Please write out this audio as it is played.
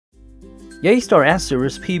Yeastar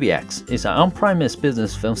S-Series PBX is an on-premise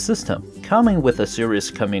business phone system coming with a series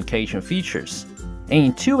of communication features, an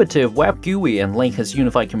intuitive web GUI and Linkus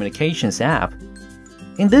unified communications app.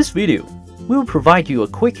 In this video, we will provide you a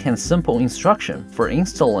quick and simple instruction for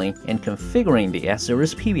installing and configuring the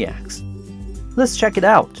S-Series PBX. Let's check it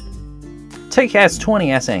out. Take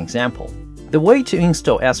S20 as an example. The way to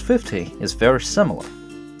install S50 is very similar.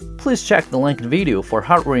 Please check the linked video for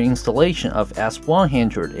hardware installation of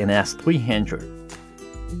S100 and S300.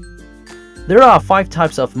 There are 5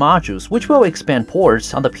 types of modules which will expand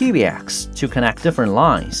ports on the PBX to connect different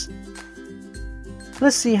lines.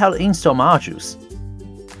 Let's see how to install modules.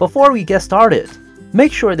 Before we get started,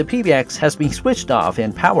 make sure the PBX has been switched off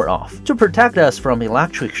and powered off to protect us from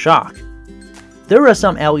electric shock. There are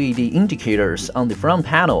some LED indicators on the front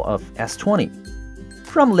panel of S20.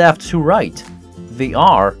 From left to right, they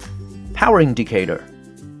are power indicator,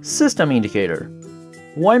 system indicator,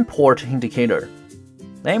 1-port indicator,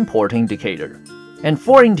 LAN port indicator, and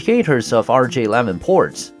 4 indicators of RJ11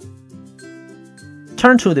 ports.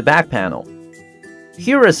 Turn to the back panel.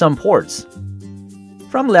 Here are some ports.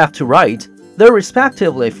 From left to right, there are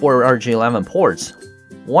respectively 4 RJ11 ports,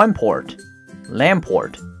 1 port, LAN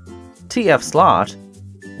port, TF slot,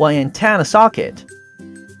 1 antenna socket,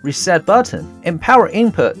 reset button, and power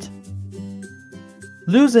input.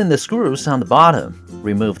 Loosen the screws on the bottom,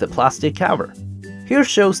 remove the plastic cover. Here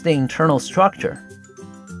shows the internal structure.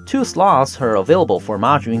 2 slots are available for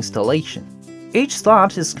module installation. Each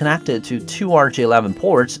slot is connected to 2 RJ11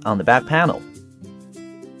 ports on the back panel.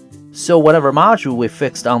 So whatever module we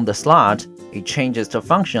fixed on the slot, it changes the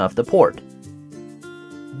function of the port.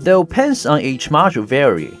 Though pins on each module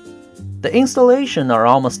vary, the installation are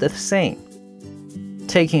almost the same.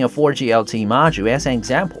 Taking a 4G LTE module as an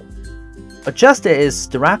example, adjust its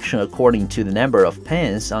direction according to the number of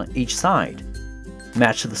pins on each side.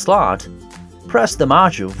 Match the slot, press the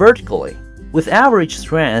module vertically with average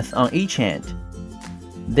strength on each end.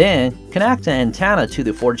 Then connect an antenna to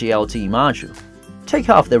the 4G LTE module. Take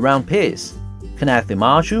off the round piece, connect the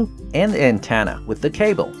module and the antenna with the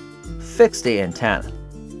cable. Fix the antenna.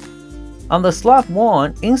 On the slot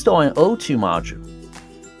 1, install an O2 module.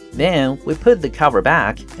 Then we put the cover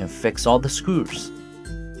back and fix all the screws.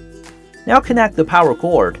 Now connect the power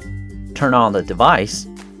cord, turn on the device.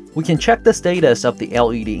 We can check the status of the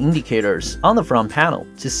LED indicators on the front panel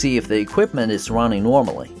to see if the equipment is running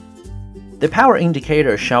normally. The power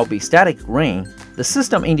indicator shall be static green, the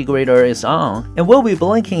system integrator is on and will be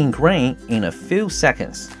blinking green in a few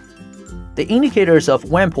seconds. The indicators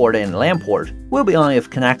of WAN port and LAN port will be on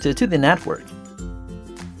if connected to the network.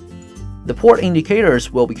 The port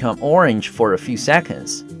indicators will become orange for a few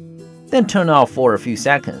seconds, then turn off for a few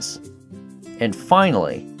seconds, and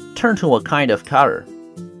finally turn to a kind of color.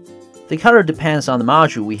 The color depends on the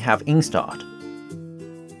module we have installed.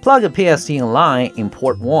 Plug a PSTN line in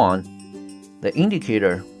port 1. The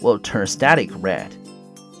indicator will turn static red.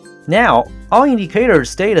 Now, all indicator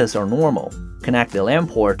status are normal. Connect the LAN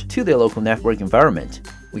port to the local network environment.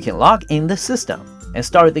 We can log in the system and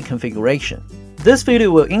start the configuration. This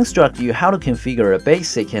video will instruct you how to configure a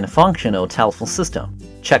basic and functional telephone system.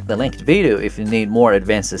 Check the linked video if you need more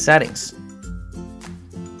advanced settings.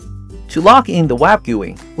 To log in the web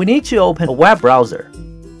GUI, we need to open a web browser.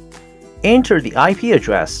 Enter the IP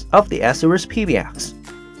address of the S-Series PBX.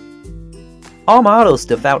 All models'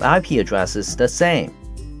 default IP address is the same,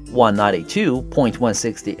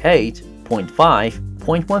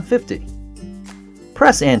 192.168.5.150.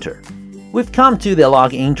 Press Enter. We've come to the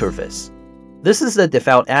login interface. This is the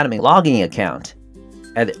default admin login account.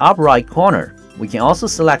 At the upper right corner, we can also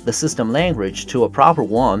select the system language to a proper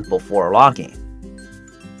one before login.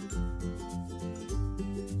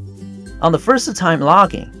 On the first time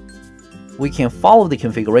login, we can follow the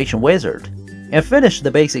configuration wizard and finish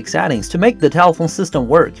the basic settings to make the telephone system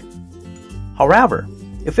work. However,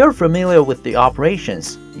 if you're familiar with the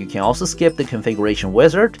operations, you can also skip the configuration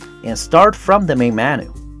wizard and start from the main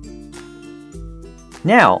menu.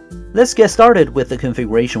 Now, let's get started with the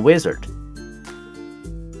configuration wizard.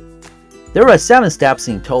 There are 7 steps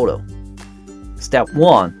in total. Step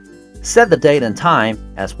 1. Set the date and time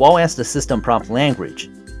as well as the system prompt language.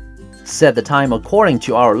 Set the time according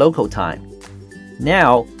to our local time.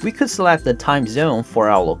 Now, we could select the time zone for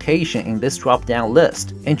our location in this drop-down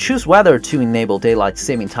list and choose whether to enable daylight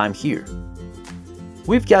saving time here.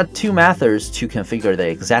 We've got 2 methods to configure the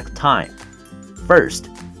exact time. First,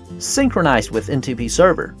 synchronize with NTP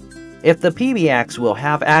server. If the PBX will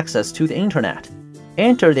have access to the internet,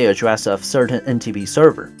 enter the address of certain NTP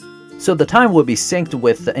server, so the time will be synced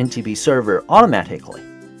with the NTP server automatically.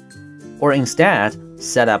 Or instead,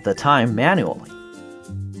 set up the time manually.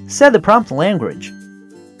 Set the prompt language.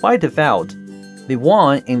 By default, the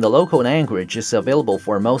one in the local language is available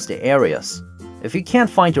for most areas. If you can't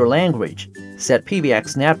find your language, set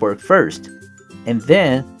PBX network first, and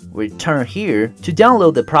then return here to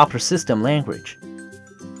download the proper system language.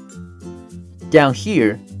 Down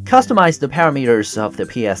here, customize the parameters of the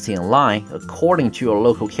PSTN line according to your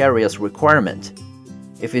local carrier's requirement.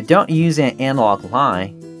 If you don't use an analog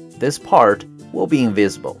line, this part will be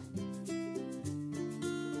invisible.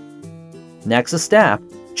 Next step,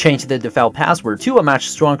 change the default password to a much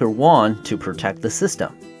stronger one to protect the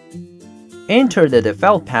system. Enter the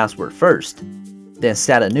default password first, then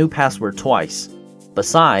set a new password twice.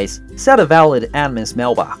 Besides, set a valid admin's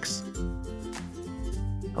mailbox.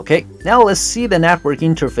 Okay, now let's see the network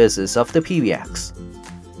interfaces of the PBX.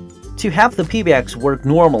 To have the PBX work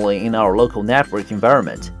normally in our local network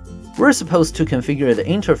environment, we're supposed to configure the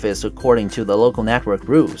interface according to the local network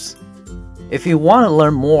rules. If you want to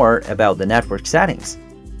learn more about the network settings,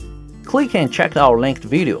 click and check our linked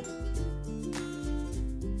video.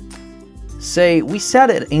 Say we set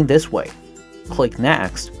it in this way. Click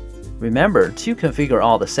Next. Remember to configure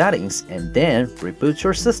all the settings and then reboot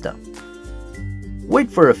your system.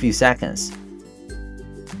 Wait for a few seconds.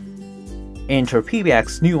 Enter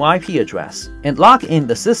PBX's new IP address and log in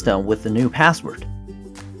the system with the new password.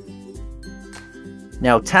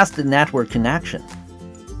 Now test the network connection.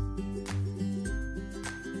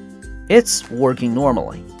 It's working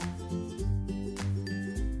normally.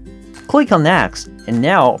 Click on Next, and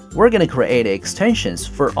now we're going to create extensions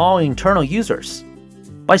for all internal users.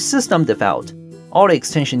 By system default, all the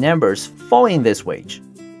extension numbers fall in this range.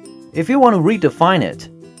 If you want to redefine it,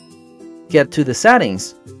 get to the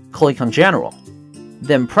settings, click on General,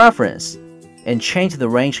 then Preference, and change the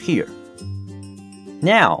range here.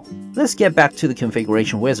 Now, let's get back to the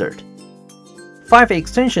configuration wizard. 5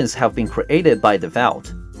 extensions have been created by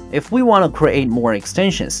default. If we want to create more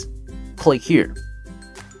extensions, click here.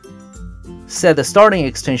 Set the starting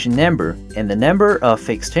extension number and the number of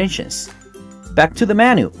extensions. Back to the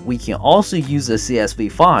menu, we can also use a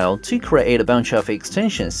CSV file to create a bunch of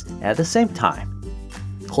extensions at the same time.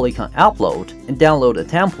 Click on Upload and download a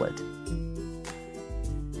template.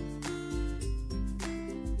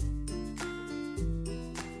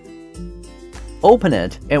 Open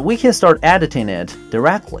it and we can start editing it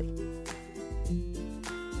directly.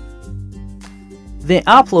 Then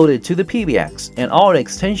upload it to the PBX and all the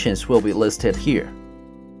extensions will be listed here.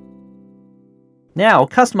 Now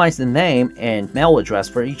customize the name and mail address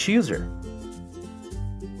for each user.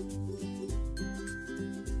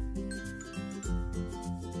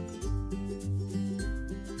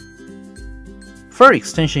 For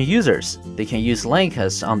extension users, they can use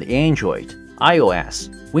Linkus on the Android,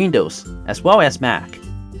 iOS, Windows, as well as Mac,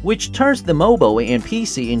 which turns the mobile and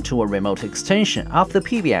PC into a remote extension of the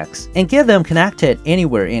PBX and get them connected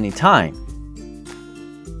anywhere, anytime.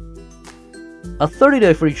 A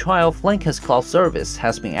 30-day free trial of Linkus Cloud service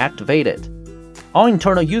has been activated. All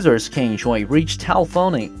internal users can enjoy rich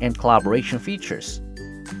telephoning and collaboration features.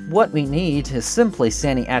 What we need is simply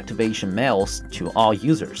sending activation mails to all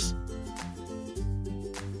users.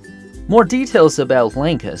 More details about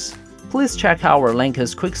Linkus, please check our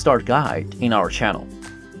Linkus Quick Start Guide in our channel.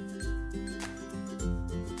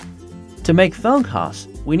 To make phone calls,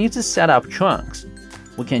 we need to set up trunks.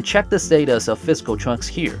 We can check the status of physical trunks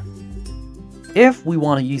here. If we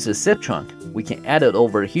want to use a zip trunk, we can add it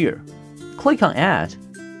over here. Click on Add.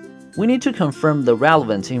 We need to confirm the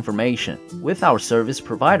relevant information with our service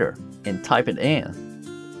provider and type it in.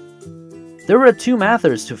 There are 2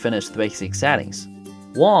 methods to finish the basic settings.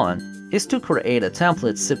 One is to create a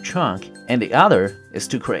template zip trunk, and the other is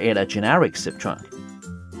to create a generic zip trunk.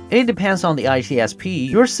 It depends on the ITSP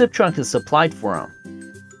your zip trunk is supplied from.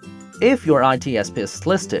 If your ITSP is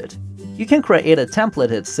listed, you can create a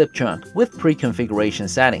templated zip trunk with pre-configuration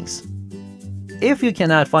settings. If you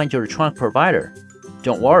cannot find your trunk provider,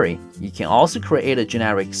 don't worry, you can also create a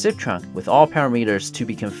generic zip trunk with all parameters to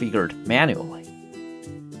be configured manually.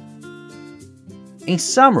 In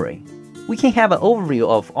summary, we can have an overview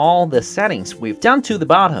of all the settings we've done to the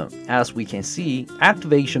bottom. As we can see,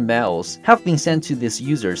 activation mails have been sent to these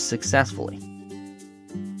users successfully.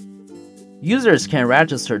 Users can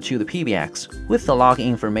register to the PBX with the login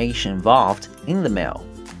information involved in the mail.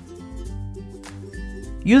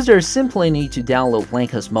 Users simply need to download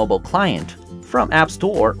Linkus mobile client from App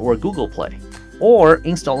Store or Google Play, or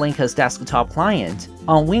install Linkus desktop client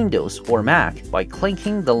on Windows or Mac by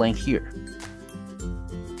clicking the link here.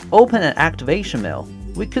 Open an activation mail.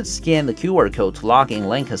 We could scan the QR code to log in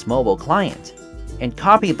Linkus mobile client, and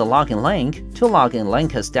copy the login link to log in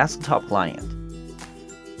Linkus desktop client.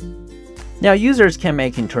 Now users can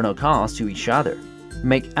make internal calls to each other,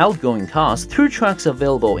 make outgoing calls through tracks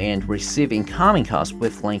available, and receive incoming calls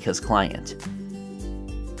with Linkus client.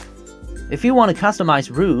 If you want to customize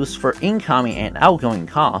rules for incoming and outgoing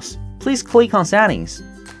calls, please click on Settings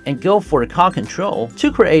and go for call control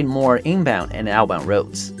to create more inbound and outbound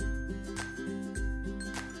routes.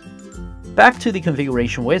 Back to the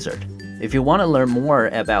configuration wizard. If you want to learn more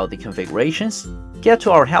about the configurations, get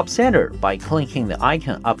to our Help Center by clicking the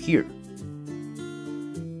icon up here.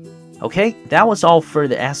 Okay, that was all for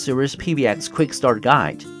the S-Series PBX Quick Start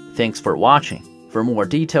Guide. Thanks for watching. For more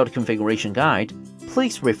detailed configuration guide,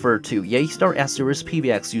 please refer to Yeastar S-Series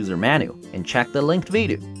PBX user manual and check the linked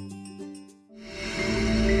video.